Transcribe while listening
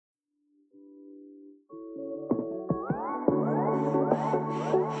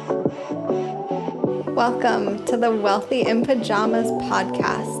Welcome to the Wealthy in Pajamas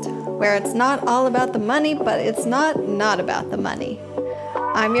podcast, where it's not all about the money, but it's not about the money.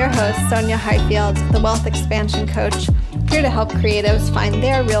 I'm your host, Sonia Highfield, the Wealth Expansion Coach, here to help creatives find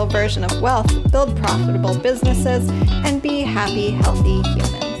their real version of wealth, build profitable businesses, and be happy, healthy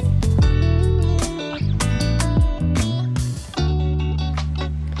humans.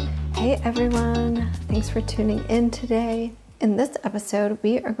 Hey everyone, thanks for tuning in today. In this episode,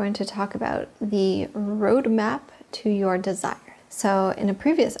 we are going to talk about the roadmap to your desire. So in a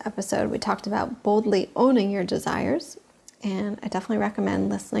previous episode, we talked about boldly owning your desires, and I definitely recommend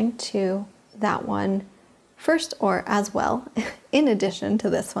listening to that one first or as well, in addition to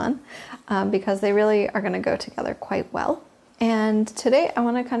this one, because they really are going to go together quite well. And today I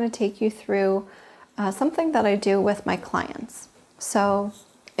want to kind of take you through something that I do with my clients. So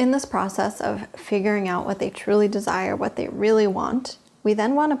in this process of figuring out what they truly desire, what they really want, we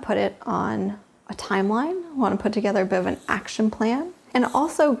then want to put it on a timeline, want to put together a bit of an action plan, and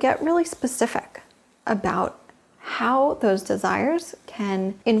also get really specific about how those desires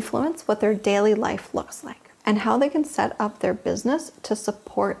can influence what their daily life looks like and how they can set up their business to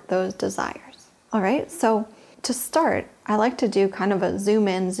support those desires. All right, so to start, I like to do kind of a zoom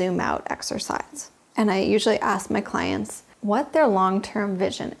in, zoom out exercise. And I usually ask my clients what their long-term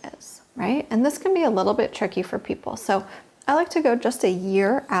vision is, right? And this can be a little bit tricky for people. So I like to go just a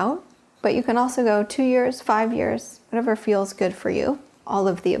year out, but you can also go 2 years, 5 years, whatever feels good for you, all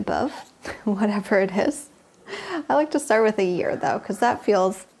of the above, whatever it is. I like to start with a year though, because that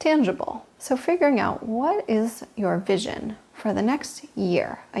feels tangible. So figuring out what is your vision for the next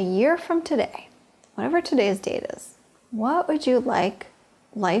year, a year from today, whatever today's date is, what would you like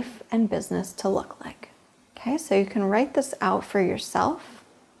life and business to look like? Okay, so you can write this out for yourself.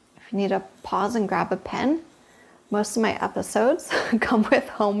 If you need to pause and grab a pen, most of my episodes come with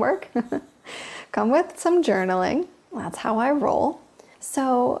homework, come with some journaling. That's how I roll.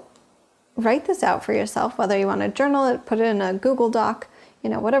 So write this out for yourself, whether you want to journal it, put it in a Google Doc,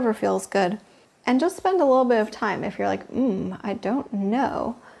 whatever feels good. And just spend a little bit of time. If you're like, I don't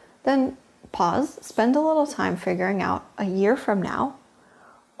know, then pause, spend a little time figuring out a year from now,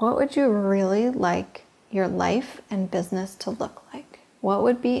 what would you really like your life and business to look like? What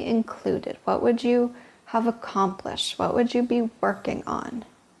would be included? What would you have accomplished? What would you be working on?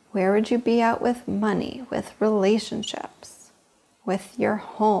 Where would you be at with money, with relationships, with your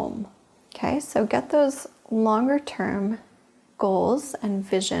home? Okay, so get those longer term goals and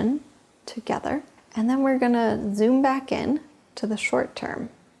vision together. And then we're gonna zoom back in to the short term,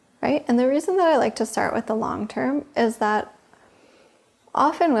 right? And the reason that I like to start with the long term is that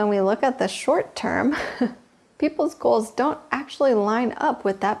often when we look at the short term, people's goals don't actually line up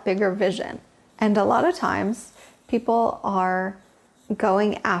with that bigger vision. And a lot of times people are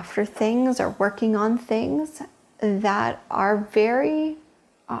going after things or working on things that are very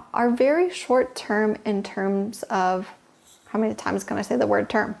short term in terms of, how many times can I say the word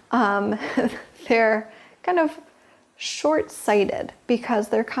term? They're kind of short-sighted because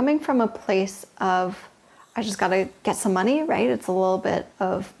they're coming from a place of, I just got to get some money, right? It's a little bit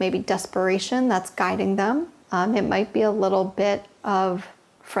of maybe desperation that's guiding them. It might be a little bit of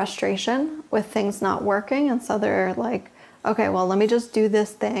frustration with things not working. And so they're like, okay, well, let me just do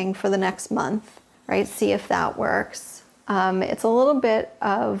this thing for the next month, right? See if that works. It's a little bit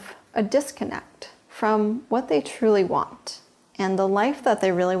of a disconnect from what they truly want and the life that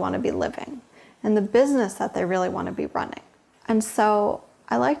they really want to be living and the business that they really want to be running. And so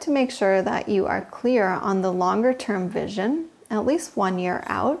I like to make sure that you are clear on the longer term vision, at least 1 year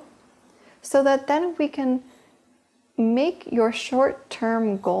out, so that then we can make your short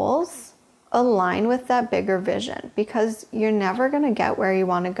term goals align with that bigger vision, because you're never going to get where you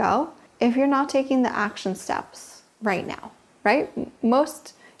want to go if you're not taking the action steps right now, right?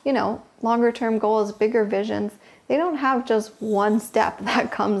 Most, longer term goals, bigger visions, they don't have just one step that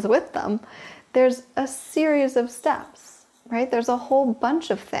comes with them. There's a series of steps. Right? There's a whole bunch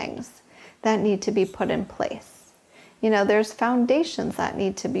of things that need to be put in place. There's foundations that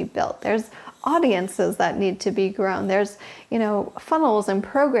need to be built. There's audiences that need to be grown. There's, funnels and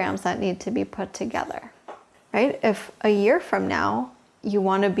programs that need to be put together, right? If a year from now you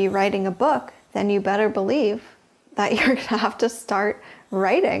want to be writing a book, then you better believe that you're going to have to start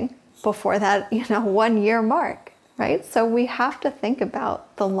writing before that, 1 year mark, right? So we have to think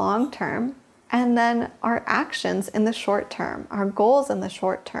about the long term. And then our actions in the short term, our goals in the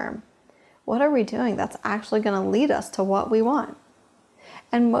short term. What are we doing that's actually going to lead us to what we want?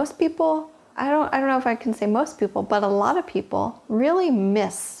 And most people I don't know if I can say most people, but a lot of people really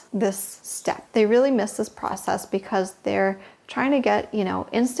miss this step. They really miss this process because they're trying to get,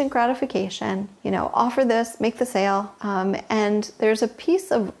 instant gratification, offer this, make the sale. And there's a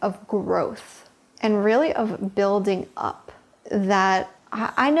piece of growth and really of building up that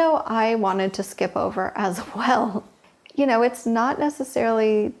I know I wanted to skip over as well. It's not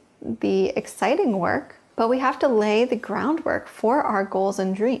necessarily the exciting work, but we have to lay the groundwork for our goals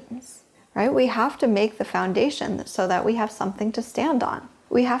and dreams, right? We have to make the foundation so that we have something to stand on.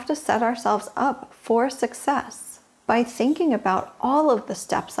 We have to set ourselves up for success by thinking about all of the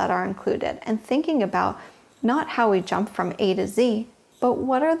steps that are included and thinking about not how we jump from A to Z, but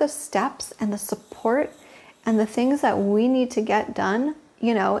what are the steps and the support and the things that we need to get done,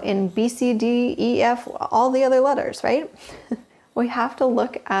 in B, C, D, E, F, all the other letters, right? We have to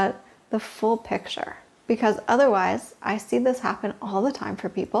look at the full picture because otherwise, I see this happen all the time for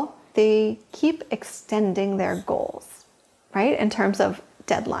people. They keep extending their goals, right? In terms of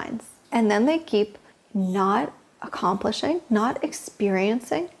deadlines. And then they keep not accomplishing, not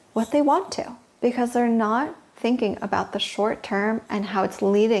experiencing what they want to because they're not thinking about the short term and how it's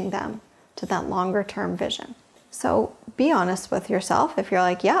leading them to that longer term vision. So be honest with yourself. If you're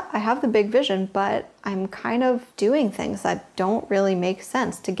like, yeah, I have the big vision, but I'm kind of doing things that don't really make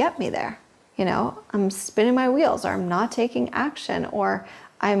sense to get me there. I'm spinning my wheels, or I'm not taking action, or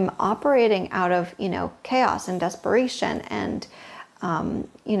I'm operating out of, chaos and desperation and,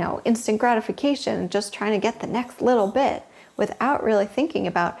 instant gratification, just trying to get the next little bit without really thinking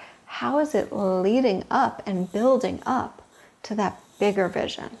about how is it leading up and building up to that bigger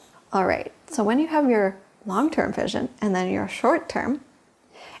vision. All right. So when you have your long-term vision and then your short-term,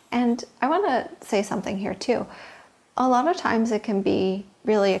 and I want to say something here too. A lot of times it can be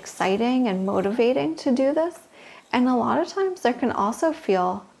really exciting and motivating to do this. And a lot of times there can also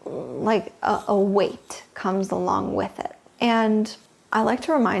feel like a weight comes along with it. And I like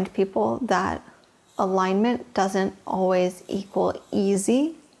to remind people that alignment doesn't always equal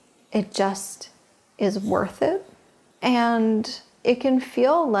easy. It just is worth it. And it can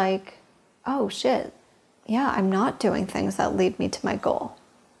feel like, oh shit, yeah, I'm not doing things that lead me to my goal.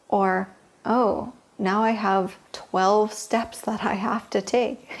 Or, oh, now I have 12 steps that I have to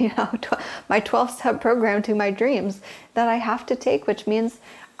take, my 12-step program to my dreams that I have to take, which means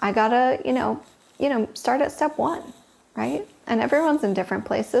I gotta, start at step 1, right? And everyone's in different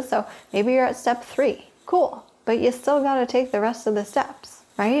places. So maybe you're at step 3, cool, but you still gotta take the rest of the steps,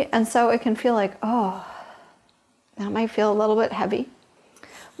 right? And so it can feel like, oh, that might feel a little bit heavy,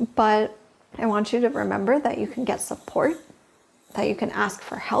 but I want you to remember that you can get support, that you can ask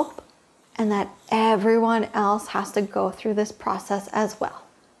for help, and that everyone else has to go through this process as well.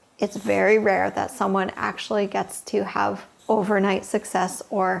 It's very rare that someone actually gets to have overnight success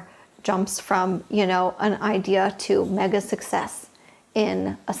or jumps from, an idea to mega success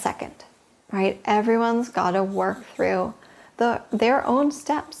in a second, right? Everyone's got to work through their own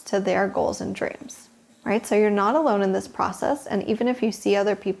steps to their goals and dreams. Right? So you're not alone in this process. And even if you see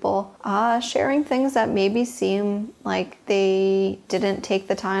other people sharing things that maybe seem like they didn't take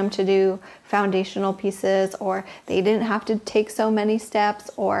the time to do foundational pieces, or they didn't have to take so many steps,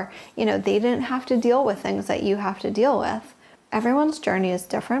 or, they didn't have to deal with things that you have to deal with. Everyone's journey is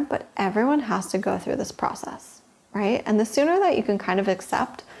different, but everyone has to go through this process, right? And the sooner that you can kind of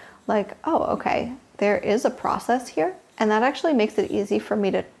accept like, oh, okay, there is a process here. And that actually makes it easy for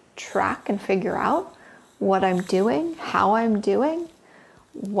me to track and figure out what I'm doing, how I'm doing,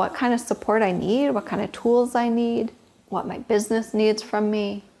 what kind of support I need, what kind of tools I need, what my business needs from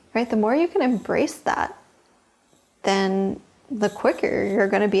me, right? The more you can embrace that, then the quicker you're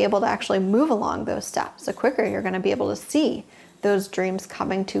going to be able to actually move along those steps, the quicker you're going to be able to see those dreams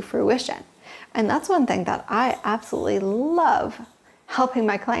coming to fruition. And that's one thing that I absolutely love helping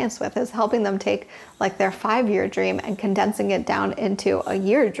my clients with, is helping them take like their 5-year dream and condensing it down into a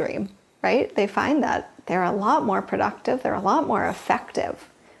year dream, right? They find that they're a lot more productive, they're a lot more effective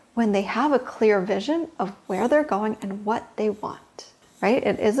when they have a clear vision of where they're going and what they want, right?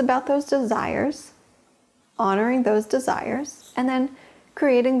 It is about those desires, honoring those desires, and then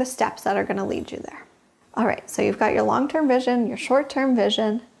creating the steps that are going to lead you there. All right, so you've got your long-term vision, your short-term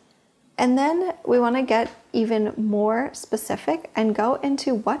vision, and then we want to get even more specific and go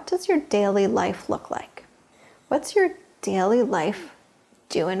into what does your daily life look like? What's your daily life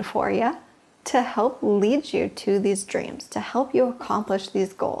doing for you to help lead you to these dreams, to help you accomplish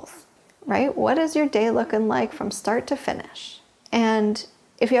these goals, right? What is your day looking like from start to finish? And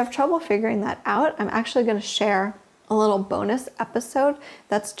if you have trouble figuring that out, I'm actually going to share a little bonus episode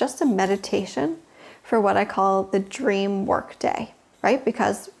that's just a meditation for what I call the dream work day, right?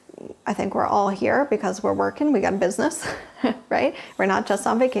 Because I think we're all here because we're working, we got a business, right? We're not just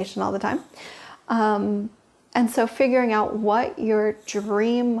on vacation all the time. And so figuring out what your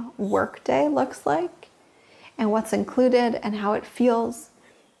dream workday looks like and what's included and how it feels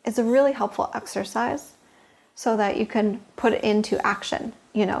is a really helpful exercise so that you can put into action,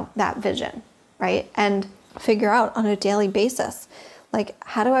 that vision, right? And figure out on a daily basis, like,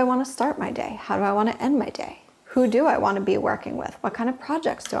 how do I want to start my day? How do I want to end my day? Who do I want to be working with? What kind of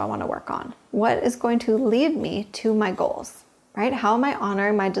projects do I want to work on? What is going to lead me to my goals, right? How am I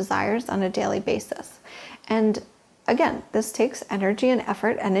honoring my desires on a daily basis? And again, this takes energy and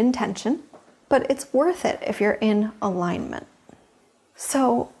effort and intention, but it's worth it if you're in alignment.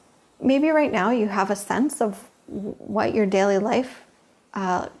 So maybe right now you have a sense of what your daily life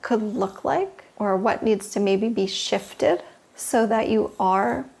could look like, or what needs to maybe be shifted so that you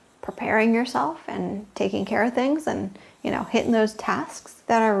are preparing yourself and taking care of things and, hitting those tasks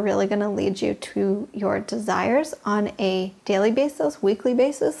that are really going to lead you to your desires on a daily basis, weekly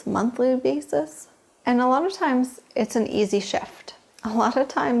basis, monthly basis. And a lot of times it's an easy shift. A lot of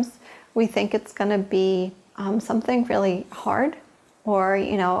times we think it's going to be something really hard, or,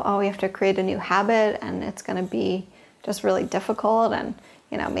 we have to create a new habit and it's going to be just really difficult. And,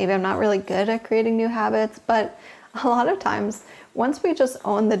 maybe I'm not really good at creating new habits, but a lot of times once we just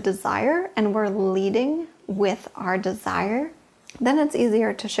own the desire and we're leading with our desire, then it's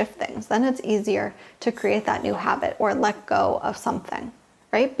easier to shift things. Then it's easier to create that new habit or let go of something,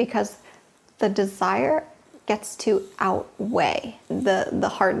 right? Because the desire gets to outweigh the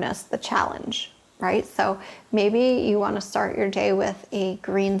hardness, the challenge, right? So maybe you want to start your day with a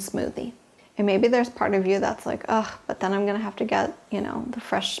green smoothie. And maybe there's part of you that's like, but then I'm going to have to get, the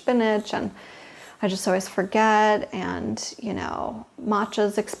fresh spinach, and I just always forget, and,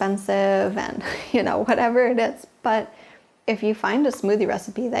 matcha's expensive, and, whatever it is. But if you find a smoothie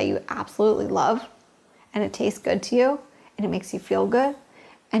recipe that you absolutely love and it tastes good to you and it makes you feel good,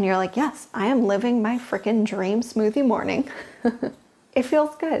 and you're like, yes, I am living my freaking dream smoothie morning. It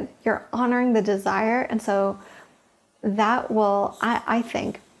feels good. You're honoring the desire. And so that will, I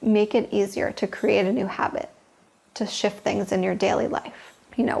think, make it easier to create a new habit, to shift things in your daily life.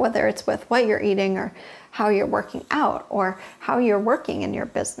 Whether it's with what you're eating or how you're working out or how you're working in your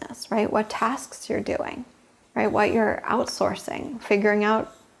business, right? What tasks you're doing, right? What you're outsourcing, figuring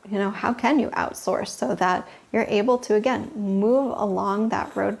out, how can you outsource so that you're able to, again, move along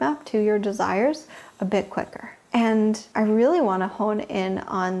that roadmap to your desires a bit quicker. And I really want to hone in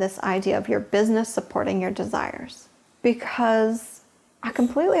on this idea of your business supporting your desires, because I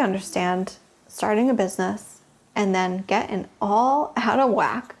completely understand starting a business and then getting all out of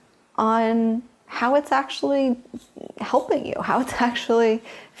whack on how it's actually helping you, how it's actually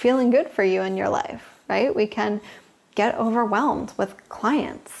feeling good for you in your life, right? We can get overwhelmed with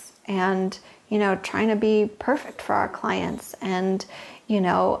clients and, trying to be perfect for our clients and,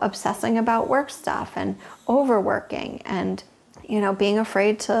 obsessing about work stuff and overworking and, being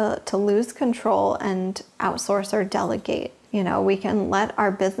afraid to lose control and outsource or delegate. We can let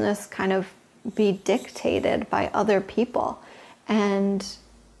our business kind of be dictated by other people, and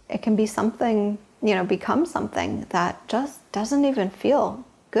it can be something, become something that just doesn't even feel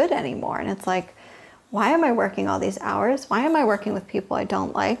good anymore. And it's like, why am I working all these hours? Why am I working with people I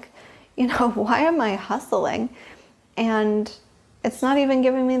don't like? Why am I hustling? And it's not even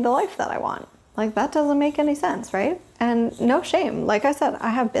giving me the life that I want. Like, that doesn't make any sense, right? And no shame. Like I said, I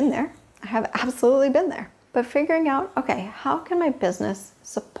have been there. I have absolutely been there. But figuring out, okay, how can my business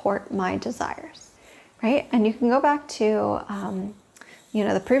support my desires, right? And you can go back to,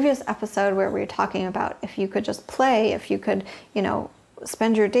 the previous episode where we were talking about if you could just play, if you could,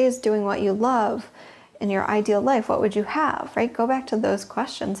 spend your days doing what you love in your ideal life, what would you have, right? Go back to those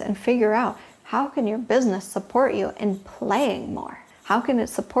questions and figure out, how can your business support you in playing more? How can it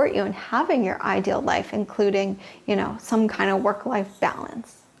support you in having your ideal life, including, some kind of work-life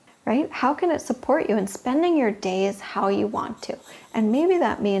balance? Right? How can it support you in spending your days how you want to? And maybe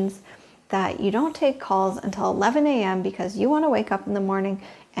that means that you don't take calls until 11 a.m. because you want to wake up in the morning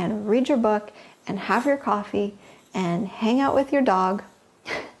and read your book and have your coffee and hang out with your dog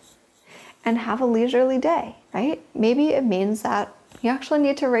and have a leisurely day, right? Maybe it means that you actually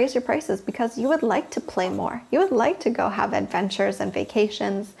need to raise your prices because you would like to play more. You would like to go have adventures and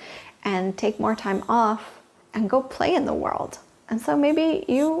vacations and take more time off and go play in the world. And so maybe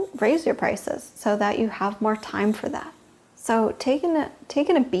you raise your prices so that you have more time for that. So taking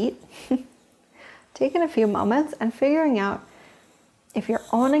a beat, taking a few moments and figuring out if you're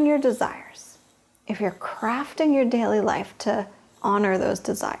owning your desires, if you're crafting your daily life to honor those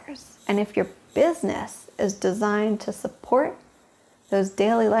desires, and if your business is designed to support those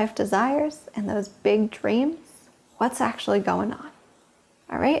daily life desires and those big dreams, what's actually going on.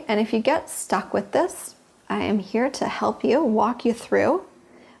 All right, and if you get stuck with this, I am here to help you, walk you through.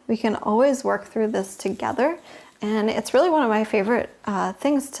 We can always work through this together. And it's really one of my favorite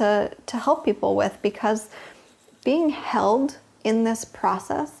things to help people with, because being held in this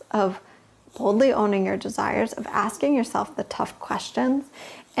process of boldly owning your desires, of asking yourself the tough questions,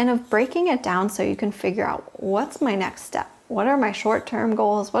 and of breaking it down so you can figure out what's my next step. What are my short-term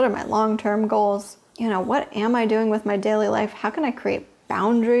goals? What are my long-term goals? What am I doing with my daily life? How can I create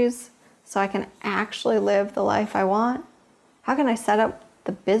boundaries so I can actually live the life I want? How can I set up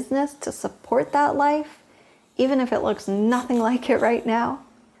the business to support that life, even if it looks nothing like it right now?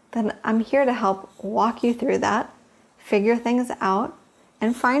 Then I'm here to help walk you through that, figure things out,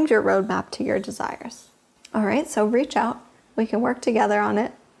 and find your roadmap to your desires. All right, so reach out. We can work together on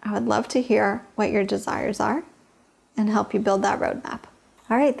it. I would love to hear what your desires are and help you build that roadmap.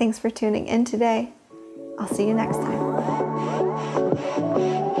 All right, thanks for tuning in today. I'll see you next time.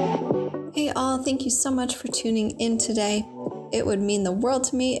 Hey all, thank you so much for tuning in today. It would mean the world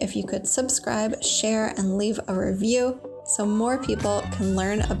to me if you could subscribe, share, and leave a review so more people can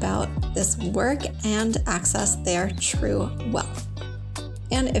learn about this work and access their true wealth.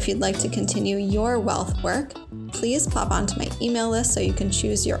 And if you'd like to continue your wealth work, please pop onto my email list so you can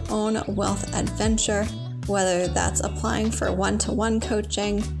choose your own wealth adventure, whether that's applying for one-to-one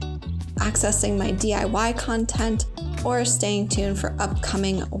coaching, accessing my DIY content, or staying tuned for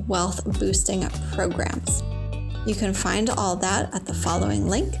upcoming wealth boosting programs. You can find all that at the following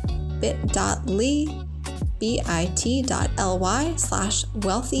link,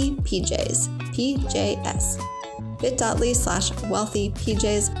 bit.ly/wealthypjs, PJS.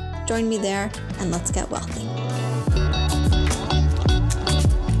 bit.ly/wealthypjs. Join me there and let's get wealthy.